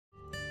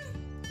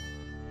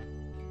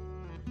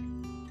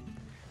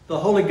The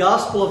Holy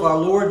Gospel of our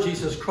Lord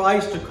Jesus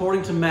Christ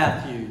according to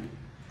Matthew.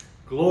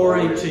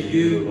 Glory to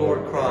you,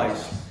 Lord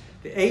Christ.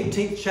 The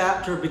 18th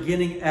chapter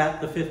beginning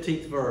at the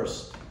 15th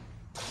verse.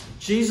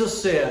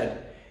 Jesus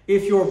said,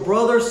 "If your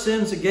brother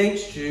sins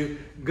against you,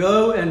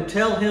 go and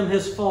tell him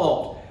his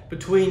fault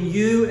between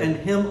you and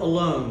him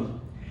alone.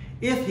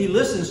 If he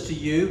listens to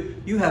you,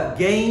 you have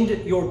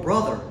gained your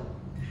brother.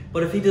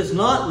 But if he does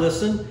not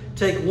listen,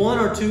 take one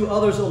or two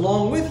others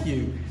along with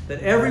you,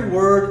 that every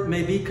word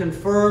may be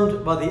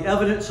confirmed by the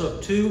evidence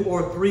of 2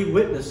 or 3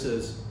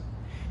 witnesses.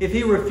 If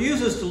he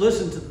refuses to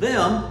listen to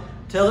them,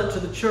 tell it to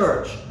the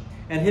church.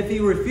 And if he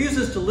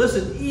refuses to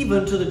listen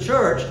even to the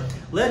church,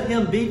 let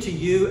him be to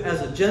you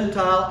as a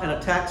Gentile and a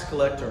tax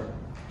collector.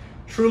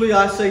 Truly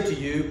I say to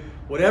you,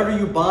 whatever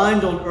you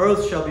bind on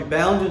earth shall be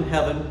bound in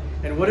heaven,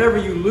 and whatever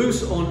you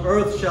loose on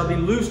earth shall be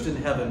loosed in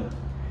heaven.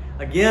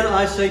 Again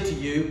I say to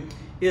you,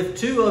 if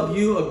 2 of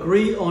you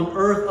agree on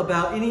earth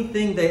about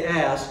anything they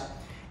ask,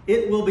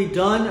 it will be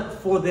done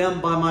for them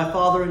by my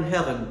Father in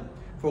heaven.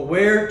 For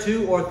where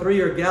 2 or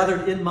 3 are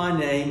gathered in my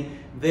name,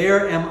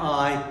 there am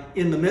I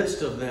in the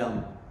midst of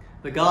them."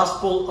 The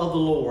Gospel of the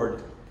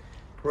Lord.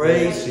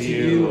 Praise to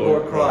you,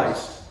 Lord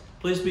Christ.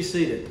 Please be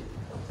seated.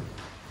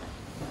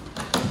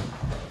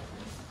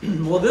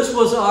 Well, this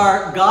was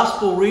our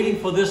Gospel reading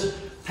for this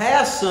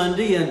past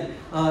Sunday, and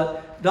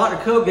Dr.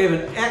 Coe gave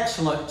an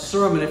excellent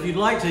sermon. If you'd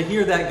like to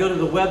hear that, go to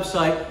the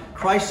website,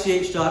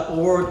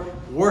 christch.org,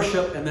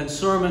 worship, and then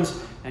sermons,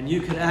 and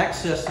you can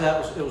access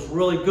that. It was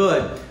really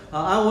good.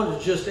 I want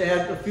to just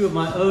add a few of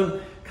my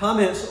own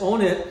comments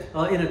on it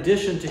in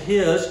addition to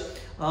his,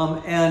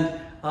 and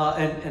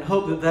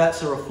hope that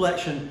that's a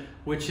reflection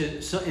which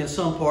is, in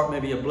some part may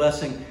be a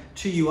blessing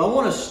to you. I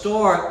want to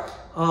start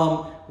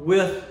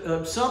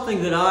with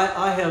something that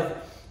I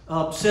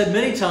have said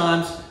many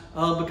times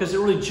because it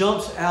really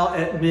jumps out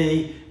at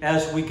me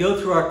as we go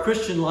through our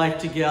Christian life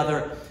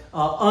together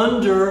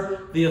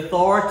under the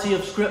authority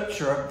of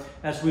Scripture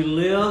as we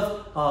live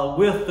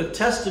with the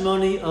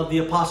testimony of the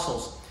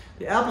apostles.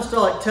 The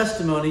apostolic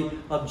testimony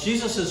of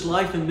Jesus'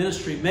 life and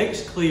ministry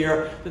makes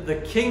clear that the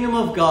kingdom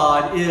of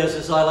God is,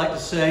 as I like to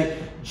say,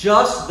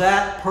 just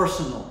that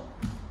personal.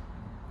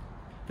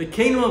 The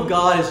kingdom of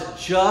God is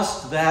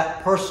just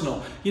that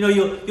personal. You know,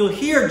 you'll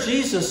hear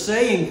Jesus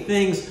saying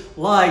things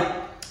like,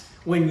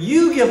 when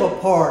you give a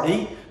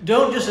party,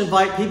 don't just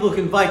invite people who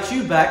can invite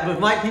you back, but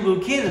invite people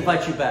who can't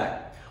invite you back.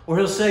 Or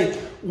he'll say,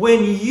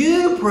 when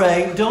you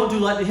pray, don't do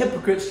like the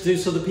hypocrites do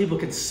so that people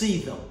can see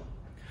them.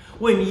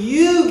 When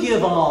you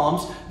give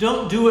alms,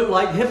 don't do it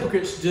like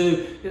hypocrites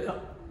do.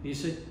 You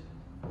see?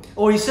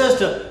 Or he says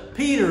to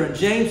Peter and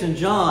James and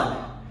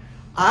John,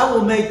 I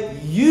will make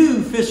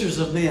you fishers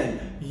of men.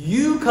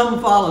 You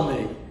come follow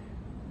me.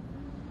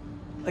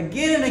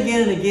 Again and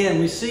again and again,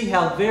 we see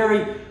how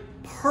very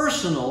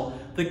personal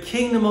the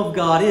kingdom of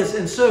God is.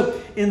 And so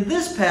in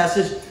this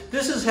passage,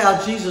 this is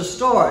how Jesus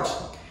starts.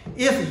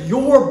 If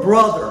your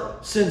brother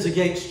sins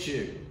against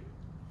you.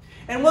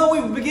 And what we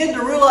begin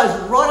to realize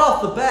right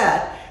off the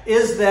bat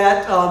is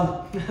that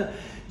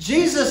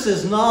Jesus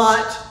is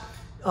not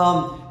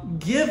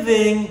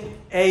giving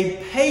a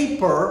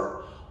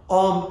paper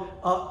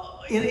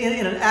in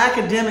an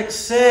academic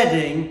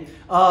setting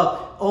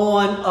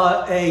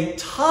on a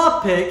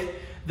topic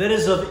that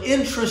is of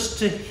interest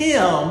to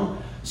him,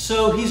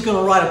 so he's going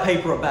to write a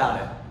paper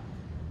about it.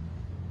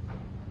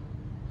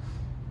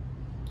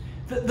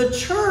 The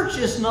church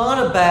is not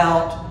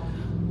about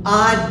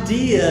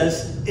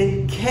ideas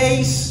in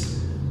case,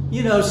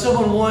 you know,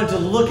 someone wanted to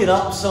look it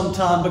up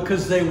sometime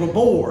because they were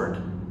bored.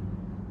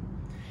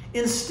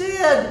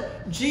 Instead,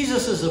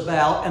 Jesus is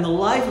about, and the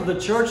life of the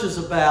church is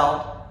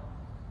about,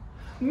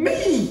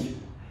 me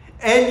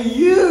and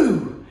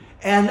you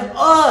and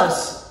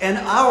us and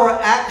our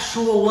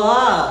actual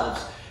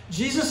lives.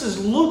 Jesus is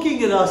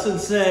looking at us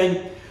and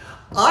saying,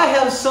 I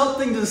have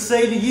something to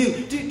say to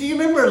you. Do you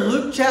remember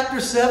Luke chapter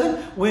 7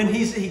 when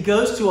he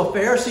goes to a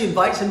Pharisee,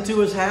 invites him to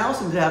his house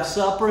and to have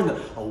supper, and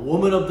a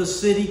woman of the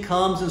city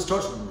comes and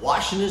starts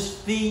washing his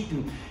feet,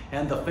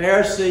 and the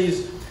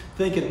Pharisee's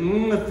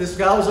thinking, if this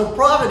guy was a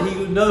prophet, he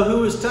would know who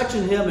was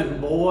touching him, and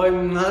boy,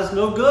 that's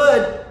no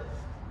good.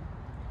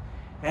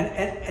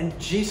 And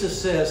Jesus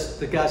says,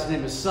 the guy's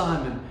name is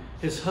Simon,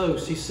 his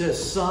host, he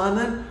says,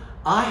 Simon,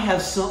 I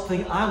have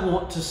something I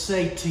want to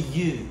say to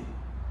you.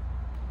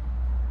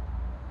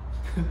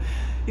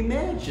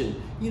 Imagine,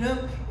 you know,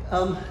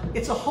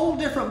 it's a whole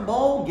different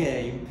ball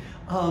game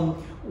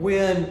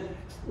when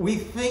we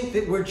think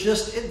that we're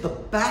just at the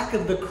back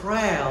of the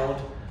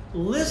crowd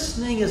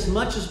listening as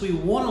much as we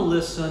want to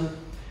listen,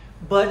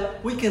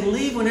 but we can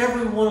leave whenever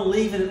we want to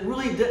leave, and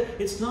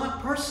it's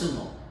not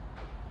personal.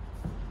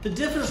 The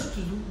difference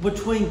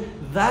between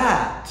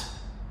that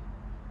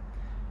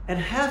and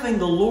having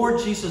the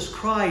Lord Jesus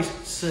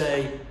Christ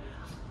say,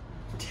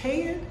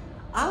 Ted,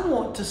 I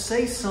want to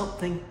say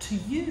something to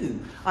you.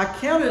 I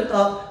counted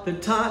up the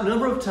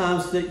number of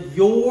times that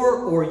your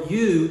or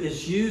you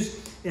is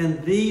used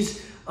in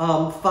these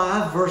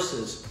 5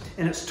 verses,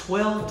 and it's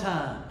 12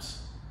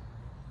 times.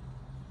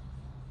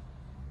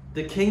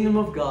 The kingdom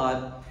of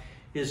God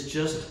is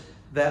just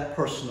that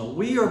personal.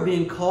 We are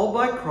being called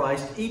by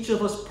Christ, each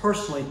of us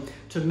personally,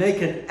 to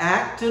make an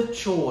active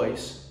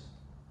choice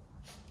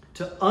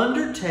to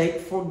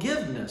undertake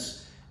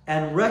forgiveness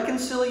and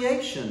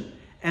reconciliation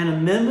and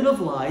amendment of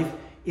life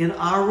in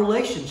our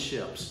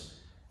relationships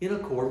in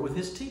accord with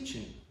His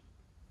teaching.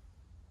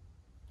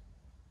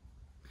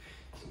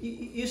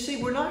 You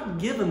see, we're not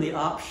given the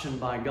option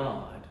by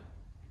God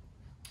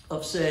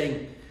of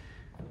saying,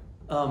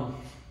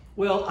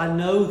 well, I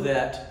know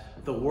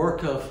that the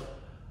work of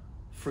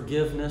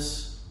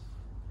forgiveness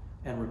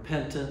and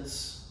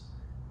repentance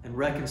and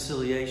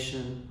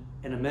reconciliation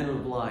and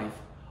amendment of life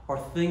are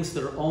things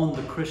that are on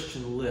the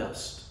Christian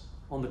list,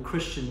 on the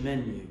Christian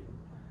menu.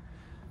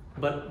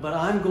 But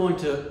I'm going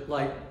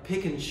to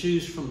pick and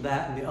choose from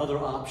that and the other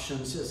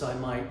options as I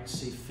might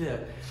see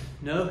fit.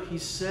 No,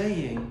 He's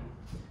saying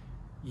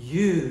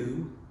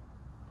you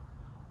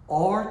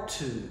are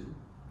to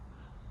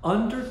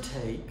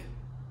undertake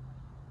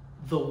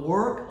the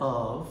work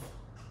of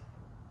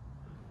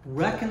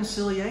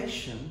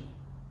reconciliation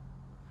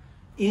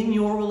in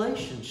your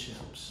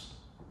relationships.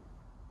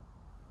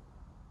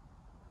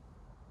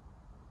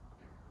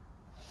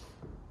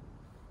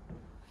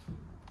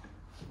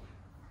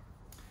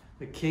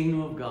 The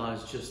kingdom of God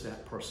is just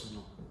that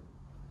personal.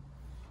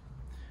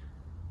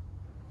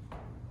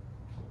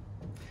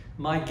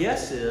 My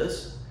guess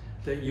is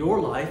that your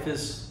life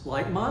is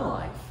like my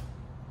life.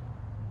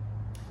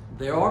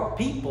 There are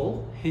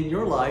people in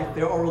your life,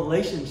 there are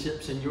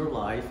relationships in your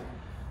life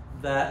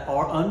that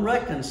are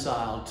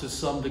unreconciled to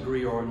some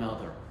degree or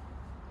another.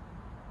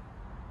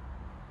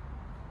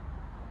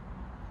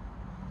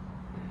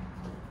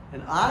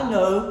 And I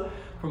know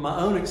from my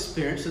own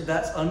experience that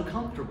that's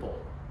uncomfortable.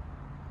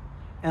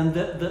 And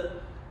that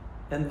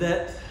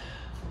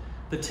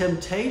the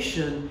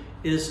temptation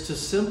is to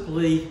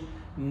simply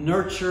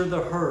nurture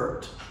the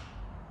hurt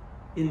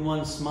in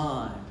one's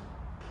mind.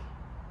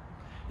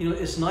 You know,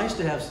 it's nice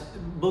to have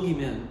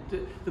boogeymen,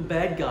 the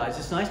bad guys.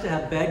 It's nice to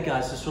have bad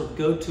guys to sort of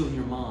go to in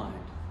your mind.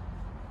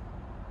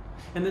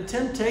 And the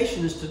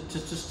temptation is to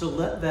just to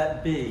let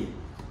that be,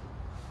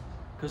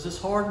 because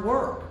it's hard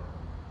work.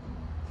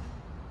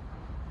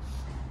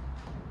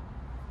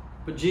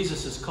 But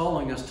Jesus is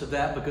calling us to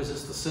that because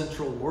it's the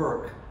central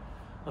work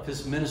of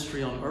His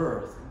ministry on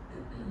earth.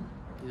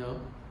 You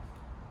know,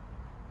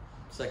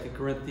 2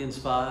 Corinthians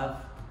 5.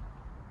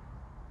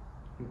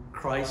 In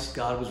Christ,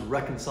 God was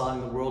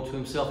reconciling the world to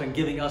Himself and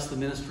giving us the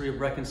ministry of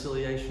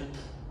reconciliation.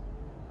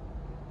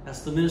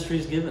 That's the ministry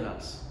He's given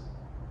us.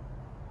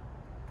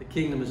 The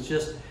kingdom is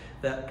just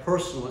that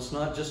personal. It's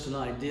not just an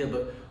idea,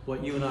 but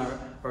what you and I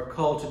are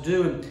called to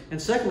do.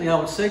 And secondly, I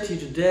would say to you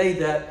today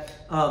that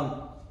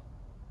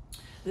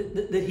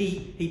that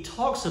he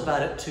talks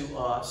about it to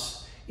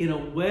us in a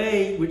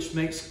way which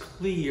makes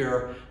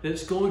clear that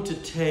it's going to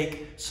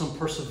take some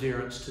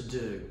perseverance to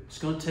do. It's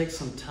going to take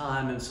some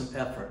time and some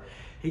effort.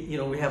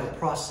 We have a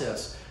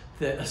process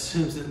that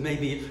assumes that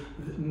maybe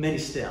many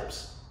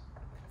steps.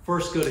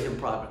 First, go to Him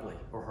privately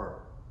or her.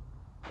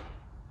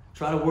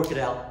 Try to work it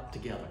out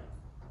together.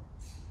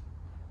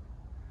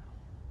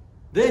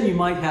 Then you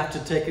might have to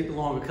take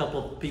along a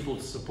couple of people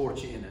to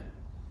support you in it.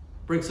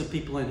 Bring some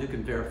people in who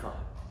can verify,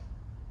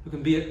 who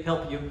can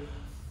help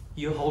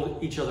you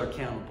hold each other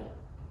accountable,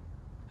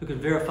 who can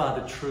verify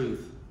the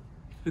truth,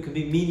 who can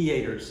be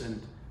mediators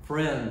and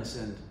friends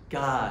and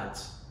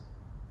guides.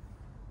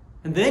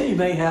 And then you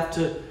may have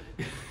to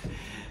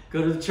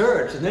go to the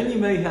church, and then you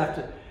may have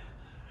to,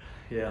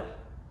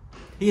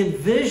 He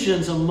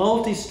envisions a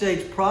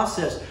multi-stage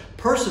process,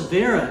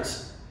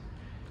 perseverance.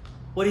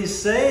 What He's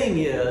saying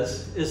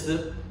is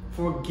that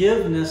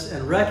forgiveness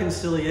and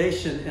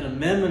reconciliation and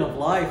amendment of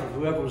life of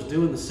whoever was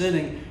doing the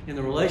sinning in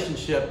the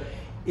relationship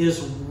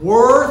is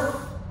worth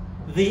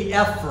the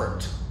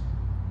effort.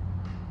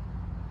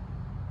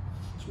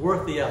 It's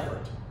worth the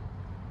effort.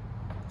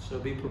 So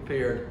be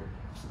prepared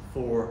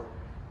for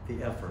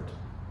the effort.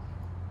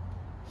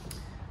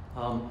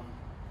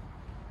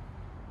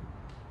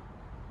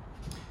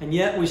 And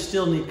yet we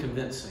still need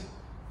convincing.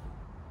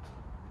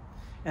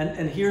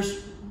 And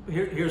here's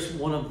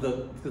one of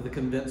the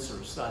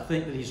convincers I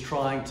think that he's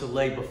trying to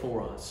lay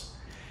before us.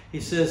 He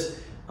says,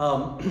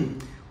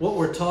 what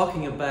we're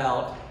talking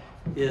about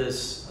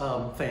is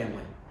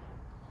family,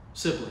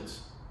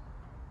 siblings.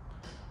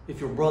 If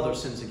your brother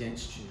sins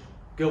against you,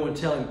 go and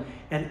tell him.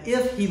 And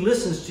if he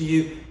listens to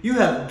you, you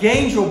have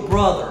gained your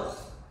brother.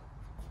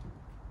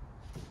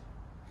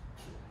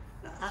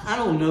 I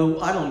don't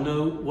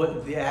know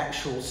what the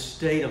actual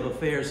state of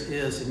affairs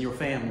is in your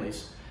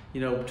families.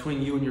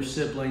 Between you and your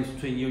siblings,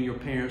 between you and your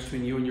parents,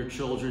 between you and your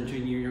children,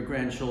 between you and your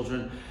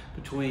grandchildren,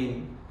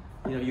 between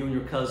you and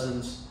your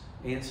cousins,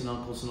 aunts and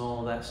uncles, and all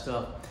of that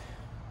stuff.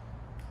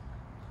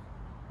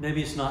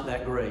 Maybe it's not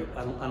that great.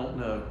 I don't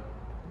know.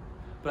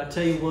 But I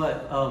tell you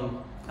what,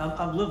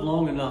 I've lived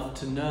long enough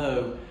to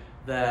know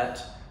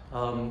that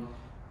I've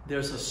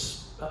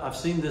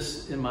seen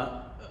this in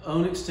my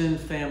own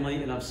extended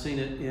family, and I've seen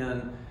it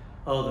in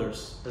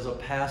others as a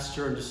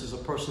pastor and just as a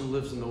person who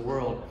lives in the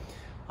world.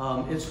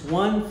 It's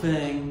one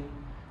thing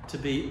to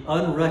be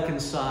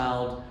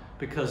unreconciled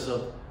because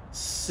of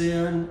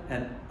sin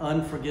and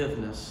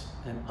unforgiveness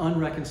and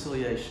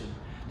unreconciliation.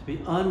 To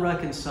be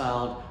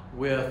unreconciled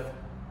with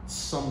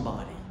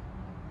somebody.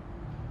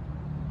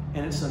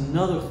 And it's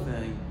another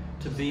thing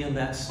to be in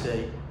that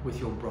state with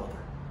your brother.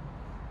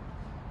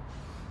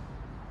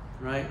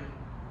 Right?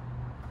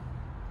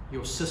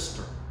 Your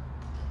sister,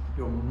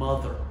 your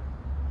mother,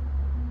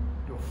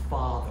 your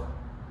father,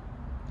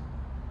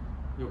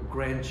 your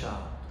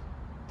grandchild,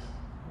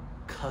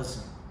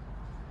 cousin.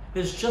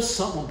 There's just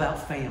something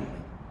about family.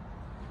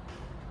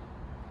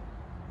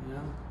 You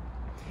know?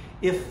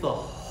 If the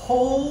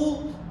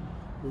whole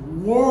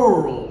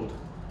world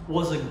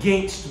was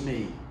against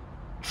me,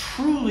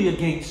 truly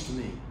against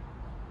me,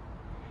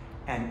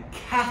 and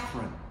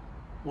Catherine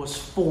was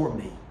for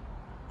me,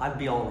 I'd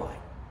be all right.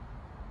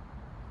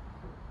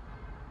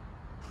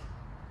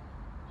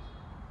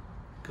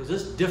 Because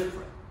it's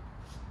different.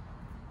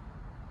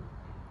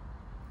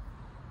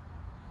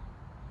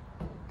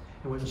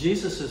 And what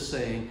Jesus is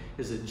saying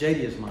is that JD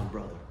is my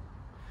brother,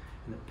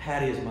 and that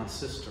Patty is my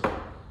sister,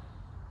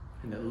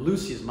 and that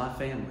Lucy is my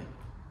family.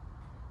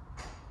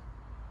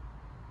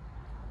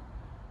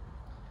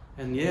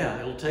 And yeah,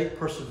 it'll take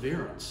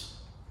perseverance.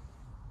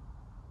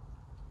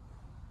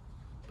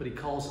 But he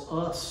calls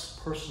us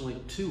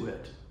personally to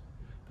it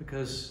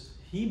because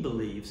he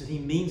believes and he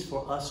means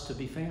for us to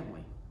be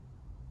family.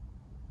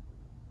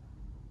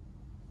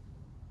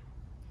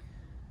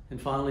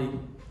 And finally,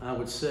 I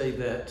would say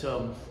that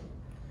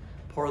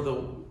part of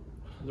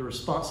the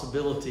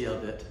responsibility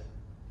of it,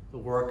 the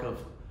work of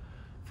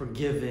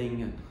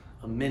forgiving and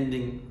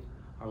amending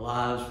our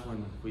lives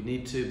when we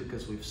need to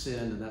because we've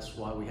sinned and that's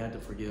why we had to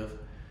forgive.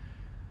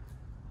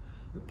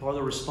 Part of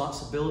the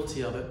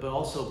responsibility of it, but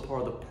also part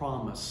of the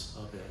promise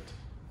of it,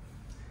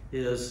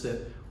 is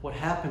that what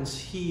happens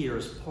here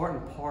is part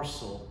and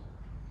parcel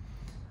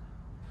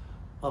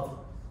of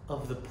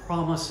the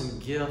promise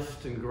and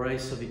gift and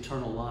grace of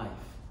eternal life.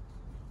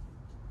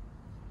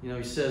 You know,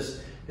 he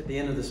says at the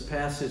end of this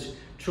passage,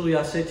 "Truly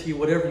I say to you,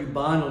 whatever you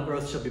bind on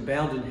earth shall be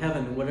bound in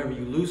heaven, and whatever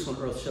you loose on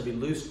earth shall be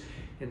loosed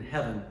in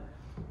heaven.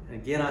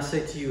 And again I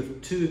say to you,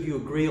 if two of you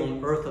agree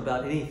on earth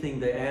about anything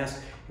they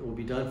ask, it will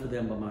be done for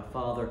them by my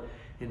Father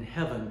in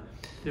heaven."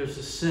 There's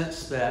a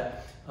sense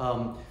that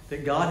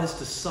that God has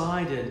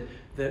decided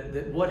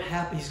that what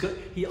happens,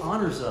 he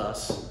honors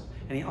us,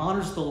 and he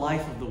honors the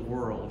life of the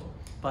world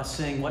by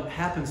saying what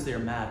happens there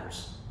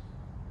matters.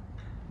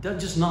 It doesn't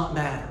just not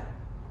matter.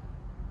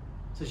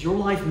 It says your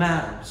life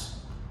matters.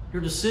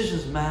 Your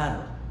decisions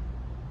matter.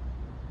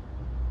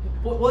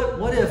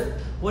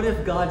 What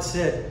if God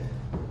said,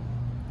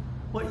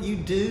 what you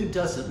do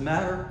doesn't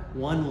matter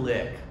one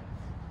lick?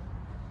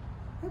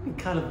 That'd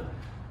be kind of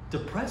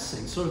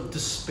depressing, sort of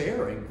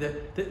despairing,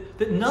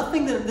 that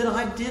nothing that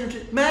I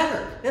did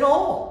mattered at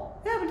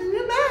all. Yeah, but it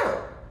didn't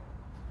matter.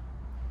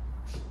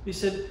 He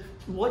said,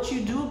 what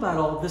you do about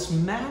all of this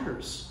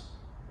matters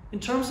in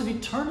terms of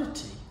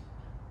eternity.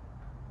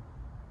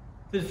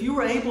 That if you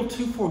were able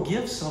to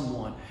forgive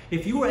someone,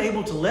 if you were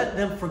able to let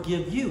them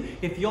forgive you,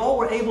 if y'all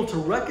were able to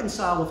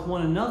reconcile with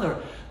one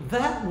another,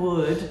 that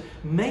would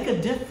make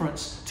a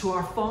difference to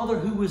our Father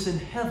who is in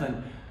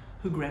heaven,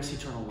 who grants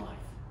eternal life.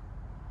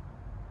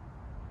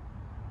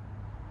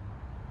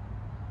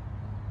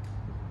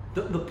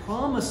 The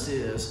promise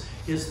is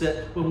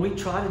that when we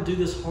try to do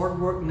this hard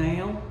work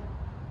now,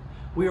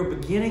 we are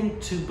beginning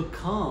to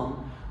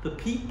become the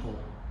people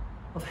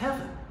of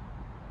heaven.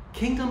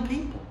 Kingdom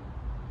people.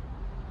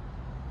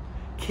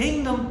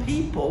 Kingdom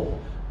people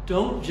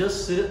don't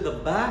just sit at the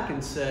back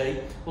and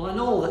say, well, I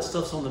know all that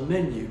stuff's on the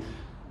menu,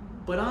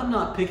 but I'm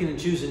not picking and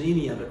choosing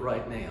any of it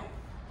right now.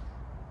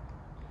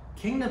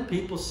 Kingdom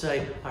people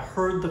say, I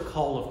heard the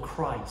call of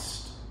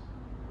Christ.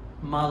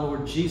 My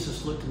Lord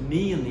Jesus looked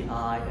me in the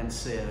eye and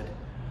said,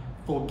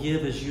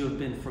 forgive as you have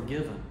been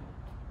forgiven.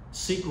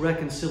 Seek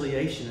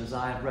reconciliation as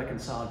I have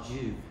reconciled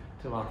you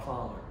to our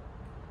Father.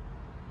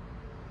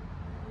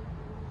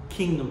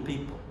 Kingdom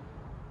people.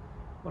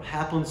 What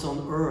happens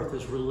on earth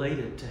is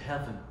related to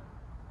heaven.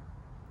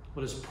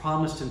 What is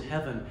promised in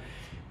heaven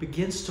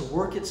begins to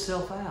work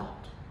itself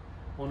out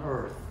on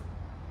earth.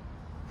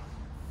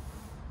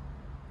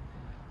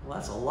 Well,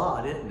 that's a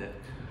lot, isn't it?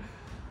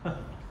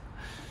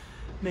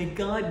 May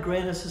God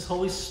grant us His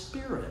Holy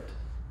Spirit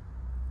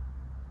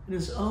and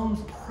His own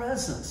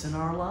presence in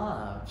our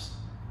lives,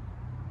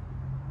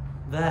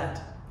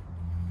 that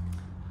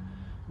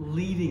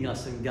leading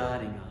us and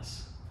guiding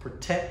us,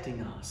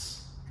 protecting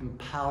us,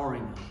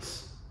 empowering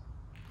us,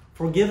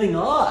 forgiving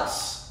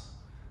us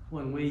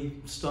when we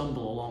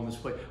stumble along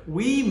this way.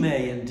 We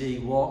may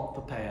indeed walk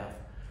the path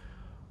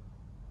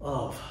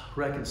of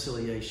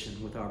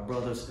reconciliation with our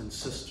brothers and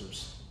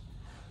sisters,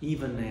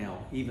 even now,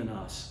 even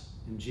us.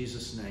 In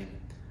Jesus' name,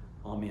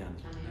 amen.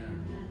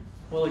 Amen.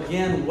 Well,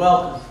 again,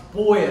 welcome.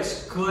 Boy,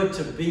 it's good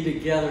to be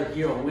together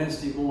here on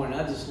Wednesday morning.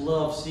 I just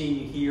love seeing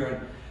you here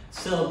and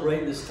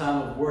celebrating this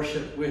time of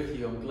worship with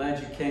you. I'm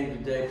glad you came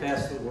today,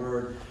 pass the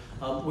word.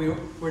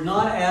 We're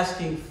not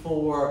asking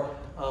for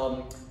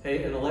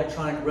an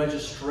electronic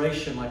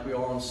registration like we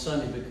are on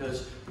Sunday,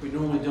 because we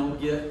normally don't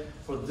get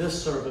for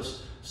this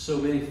service so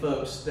many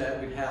folks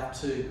that we have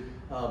to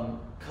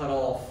cut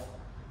off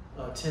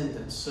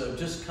attendance. So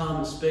just come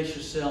and space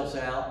yourselves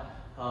out,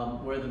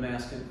 wear the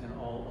mask and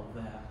all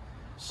of that.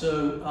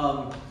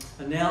 So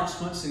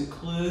announcements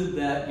include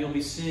that you'll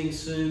be seeing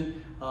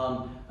soon.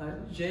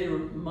 Jay,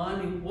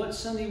 remind me, what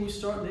Sunday we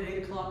start the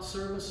 8 o'clock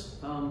service?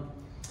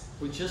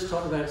 We just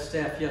talked about it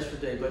staff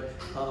yesterday, but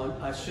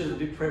I should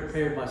have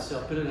prepared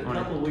myself. But in a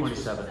couple of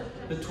weeks, 27th.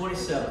 The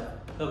 27th.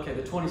 Okay,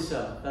 the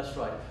 27th. That's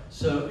right.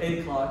 So 8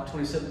 o'clock,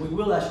 27th. We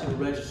will ask you to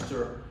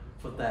register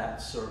for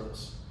that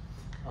service.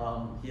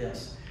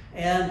 Yes,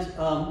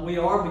 and we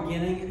are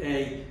beginning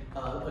a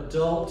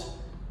adult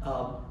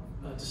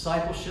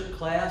discipleship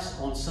class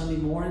on Sunday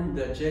morning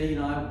that Jay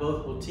and I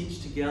both will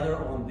teach together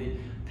on the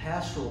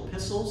pastoral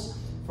epistles,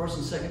 1st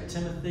and 2nd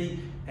Timothy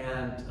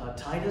and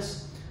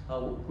Titus.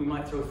 We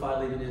might throw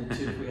Philemon in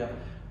too if we have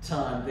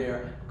time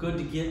there. Good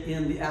to get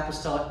in the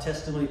apostolic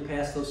testimony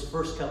past those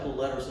first couple of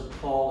letters of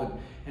Paul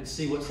and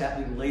see what's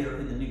happening later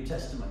in the New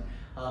Testament.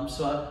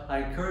 So I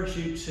encourage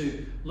you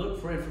to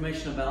look for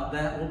information about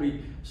that. We'll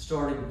be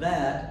starting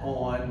that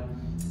on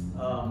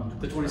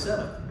the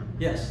 27th.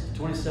 Yes, the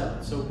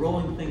 27th. So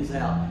rolling things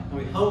out. And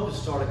we hope to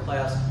start a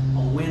class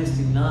on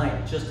Wednesday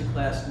night, just a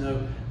class,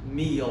 no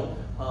meal,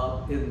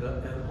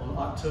 on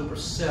October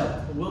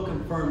 7th. But we'll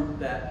confirm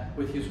that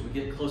with you as we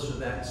get closer to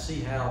that and see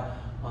how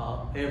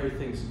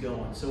everything's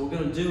going. So we're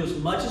going to do as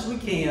much as we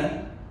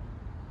can.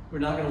 We're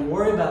not going to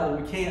worry about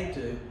what we can't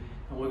do,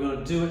 and we're going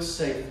to do it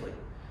safely.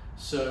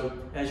 So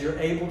as you're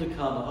able to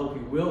come, I hope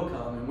you will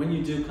come. And when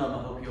you do come,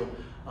 I hope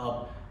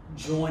you'll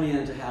join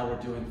in to how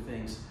we're doing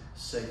things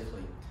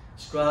safely.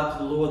 Ascribe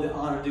to the Lord the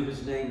honor due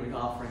his name, bring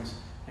offerings,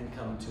 and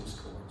come into his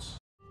courts.